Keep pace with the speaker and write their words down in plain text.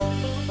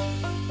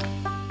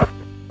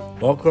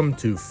Welcome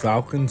to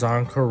Falcons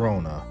on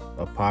Corona,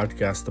 a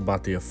podcast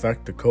about the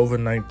effect the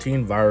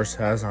COVID-19 virus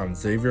has on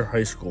Xavier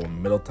High School in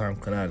Middletown,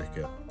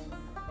 Connecticut.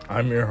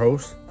 I'm your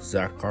host,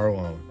 Zach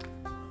Carlone.